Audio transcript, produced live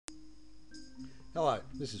Hello,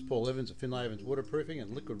 this is Paul Evans of F.E.W Waterproofing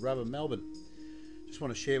and Liquid Rubber, Melbourne. Just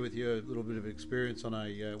want to share with you a little bit of experience on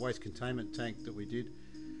a waste containment tank that we did.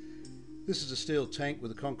 This is a steel tank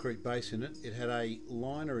with a concrete base in it. It had a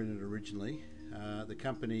liner in it originally. The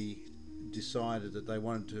company decided that they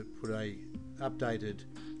wanted to put a updated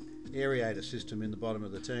Aerator system in the bottom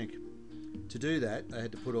of the tank. To do that, they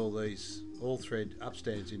had to put all these all-thread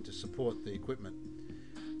upstands in to support the equipment.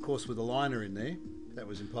 Of course, with a liner in there, that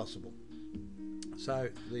was impossible. So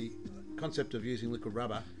the concept of using liquid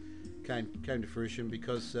rubber came to fruition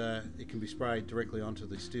because it can be sprayed directly onto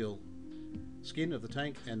the steel skin of the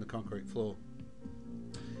tank and the concrete floor.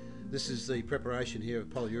 This is the preparation here of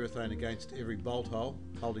polyurethane against every bolt hole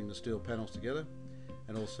holding the steel panels together,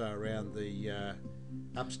 and also around the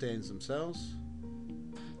upstands themselves.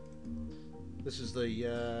 This is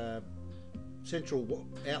the central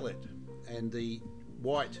outlet, and the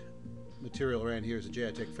white material around here is a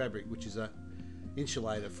geotech fabric, which is a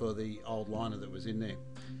insulator for the old liner that was in there.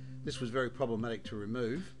 This was very problematic to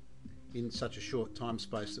remove in such a short time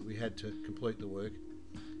space that we had to complete the work.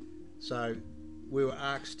 So we were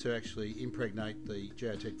asked to actually impregnate the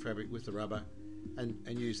geotech fabric with the rubber and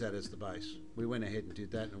use that as the base. We went ahead and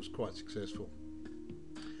did that, and it was quite successful.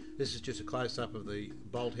 This is just a close-up of the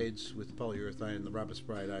bolt heads with polyurethane and the rubber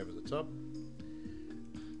sprayed over the top.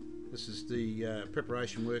 This is the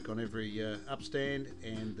preparation work on every upstand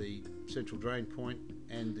and the central drain point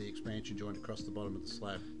and the expansion joint across the bottom of the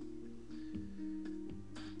slab.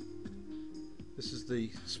 This is the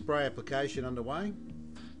spray application underway.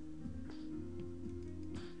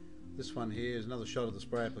 This one here is another shot of the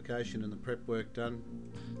spray application and the prep work done.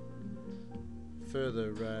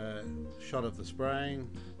 Further shot of the spraying,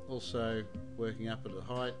 also working up at a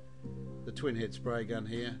height. The twin head spray gun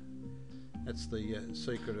here. That's the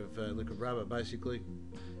secret of liquid rubber. Basically,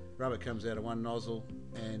 rubber comes out of one nozzle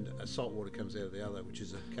and salt water comes out of the other, which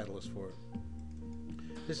is a catalyst for it.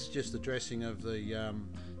 This is just the dressing of the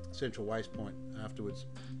central waste point afterwards.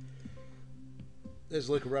 There's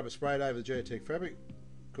liquid rubber sprayed over the geotech fabric,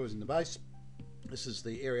 causing the base. This is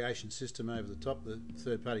the aeration system over the top. The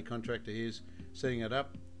third-party contractor here is setting it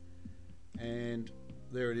up, and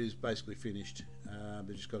there it is, basically finished.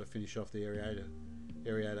 They've just got to finish off the aerator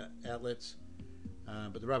outlets,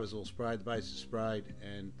 but the rubber's all sprayed, the base is sprayed,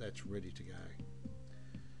 and that's ready to go.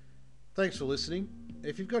 Thanks for listening.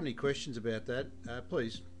 If you've got any questions about that,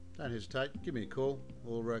 please don't hesitate, give me a call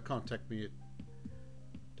or contact me at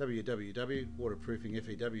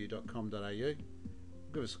www.waterproofingfew.com.au.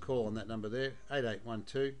 Give us a call on that number there,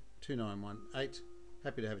 8812 2918.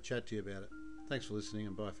 Happy to have a chat to you about it. Thanks for listening,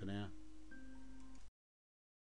 and bye for now.